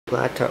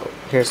Blatta,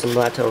 here's some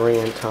Blatta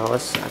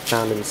orientalis I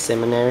found in the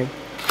seminary.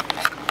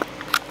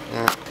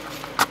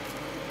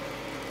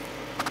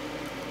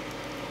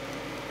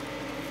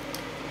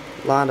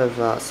 A lot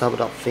of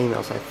sub-adult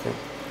females, I think.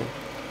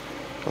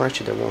 Or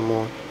actually, there were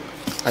more.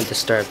 I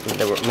disturbed them.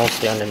 They were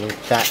mostly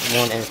underneath that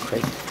one in a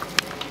crate.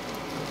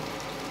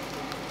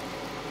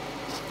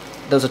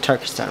 Those are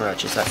Turkestan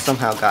roaches. I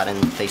somehow got in.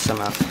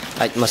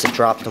 I must have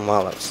dropped them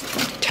while I was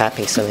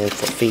tapping something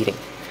for feeding.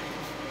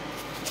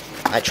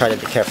 I try to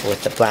be careful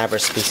with the blabber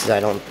species.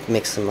 I don't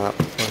mix them up,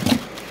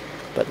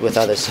 but with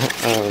others,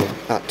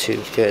 not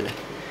too good.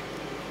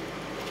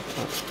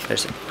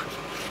 There's a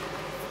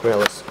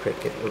grillis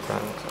cricket.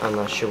 I'm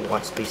not sure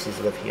what species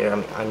live here. I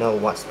mean, I know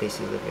what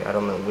species live here. I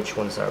don't know which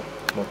ones are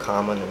more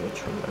common and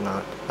which ones are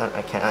not.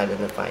 I can't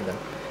identify them,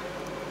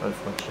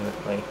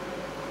 unfortunately.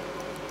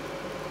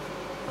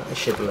 I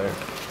should learn.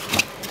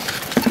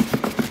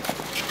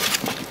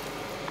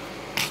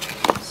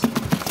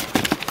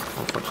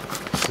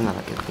 Unfortunately, it's not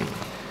a good thing.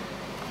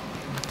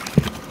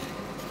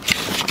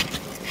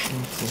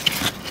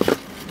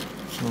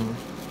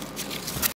 Okay.